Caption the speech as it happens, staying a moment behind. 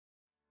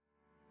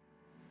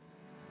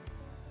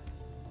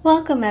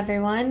Welcome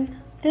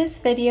everyone! This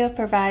video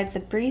provides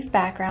a brief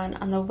background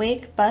on the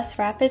Wake Bus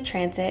Rapid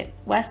Transit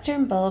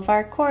Western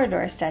Boulevard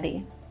Corridor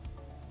Study.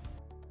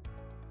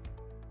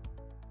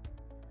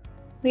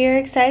 We are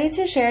excited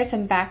to share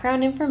some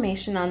background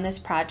information on this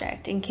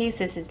project in case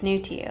this is new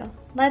to you.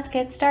 Let's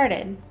get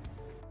started.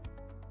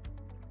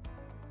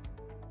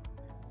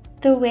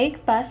 The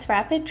Wake Bus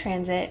Rapid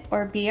Transit,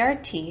 or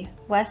BRT,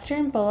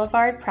 Western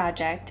Boulevard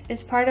project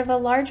is part of a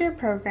larger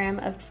program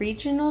of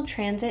regional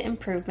transit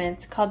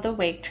improvements called the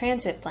Wake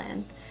Transit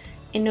Plan.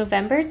 In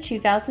November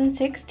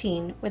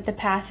 2016, with the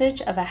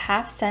passage of a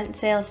half-cent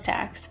sales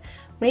tax,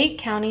 Wake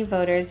County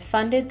voters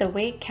funded the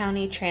Wake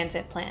County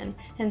Transit Plan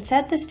and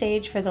set the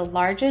stage for the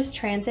largest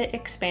transit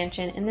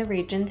expansion in the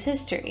region's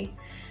history.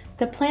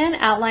 The plan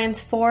outlines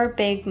four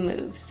big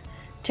moves: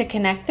 to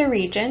connect the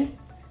region,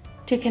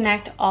 to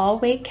connect all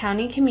Wake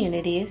County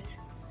communities,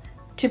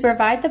 to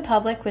provide the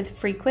public with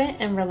frequent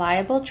and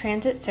reliable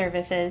transit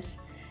services,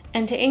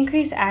 and to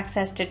increase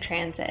access to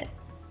transit.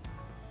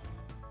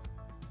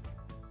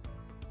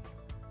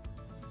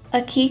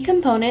 A key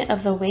component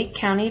of the Wake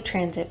County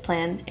Transit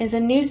Plan is a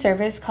new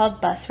service called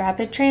Bus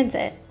Rapid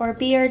Transit, or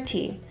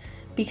BRT.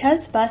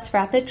 Because Bus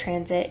Rapid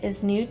Transit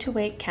is new to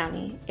Wake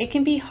County, it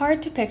can be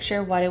hard to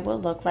picture what it will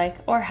look like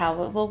or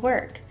how it will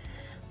work.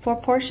 For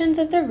portions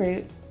of the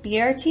route,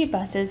 BRT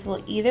buses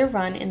will either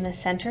run in the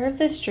center of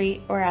the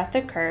street or at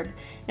the curb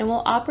and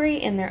will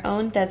operate in their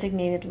own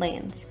designated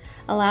lanes,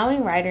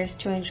 allowing riders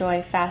to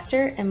enjoy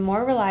faster and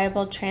more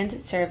reliable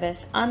transit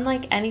service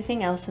unlike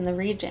anything else in the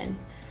region.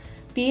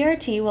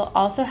 BRT will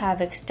also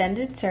have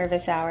extended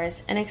service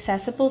hours and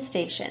accessible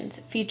stations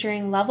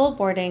featuring level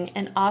boarding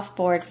and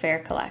off-board fare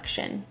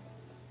collection.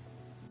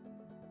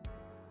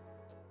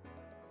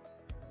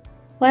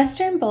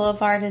 Western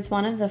Boulevard is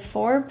one of the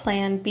four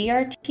planned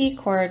BRT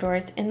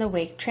corridors in the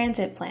Wake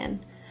Transit Plan.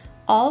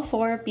 All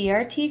four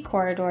BRT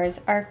corridors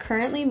are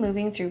currently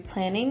moving through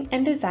planning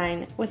and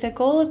design with a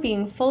goal of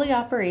being fully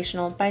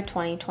operational by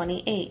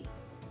 2028.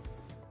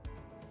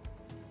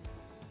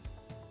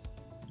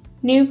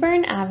 New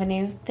Bern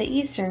Avenue, the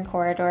eastern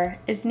corridor,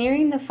 is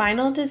nearing the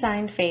final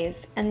design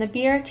phase and the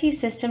BRT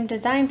system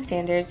design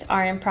standards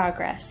are in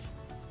progress.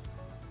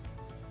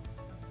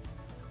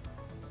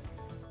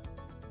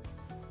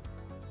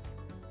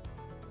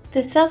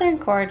 The southern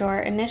corridor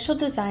initial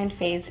design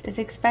phase is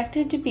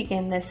expected to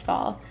begin this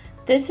fall.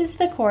 This is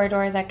the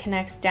corridor that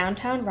connects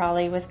downtown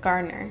Raleigh with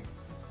Garner.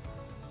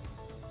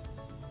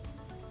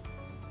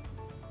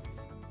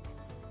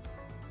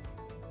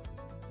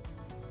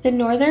 The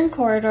northern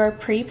corridor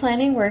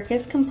pre-planning work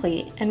is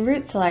complete and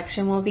route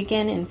selection will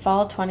begin in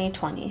fall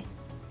 2020.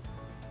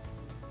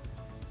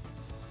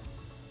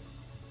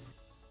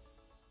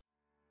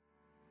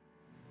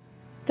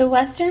 The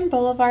Western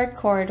Boulevard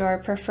Corridor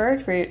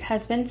preferred route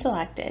has been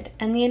selected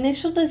and the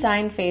initial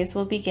design phase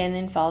will begin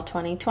in fall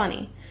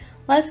 2020.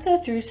 Let's go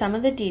through some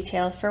of the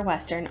details for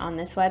Western on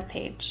this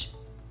webpage.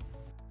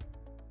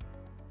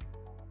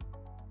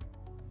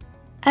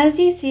 As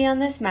you see on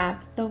this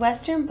map, the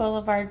Western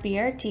Boulevard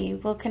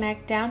BRT will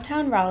connect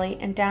downtown Raleigh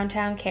and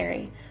downtown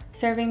Cary,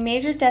 serving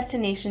major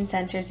destination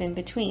centers in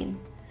between.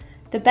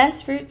 The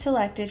best route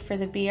selected for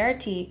the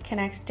BRT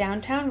connects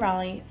downtown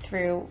Raleigh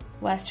through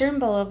Western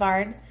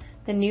Boulevard,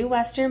 the new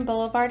Western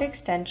Boulevard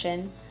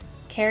Extension,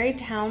 Cary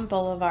Town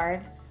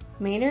Boulevard,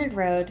 Maynard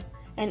Road,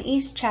 and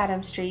East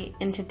Chatham Street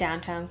into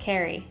downtown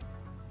Cary.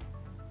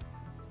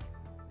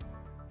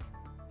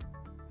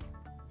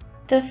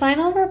 The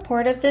final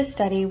report of this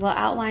study will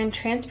outline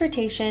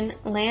transportation,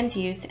 land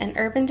use, and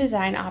urban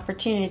design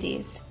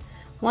opportunities.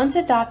 Once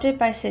adopted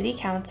by City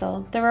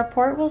Council, the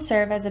report will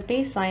serve as a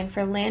baseline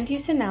for land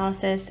use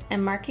analysis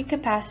and market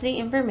capacity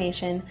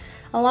information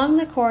along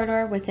the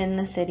corridor within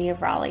the City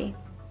of Raleigh.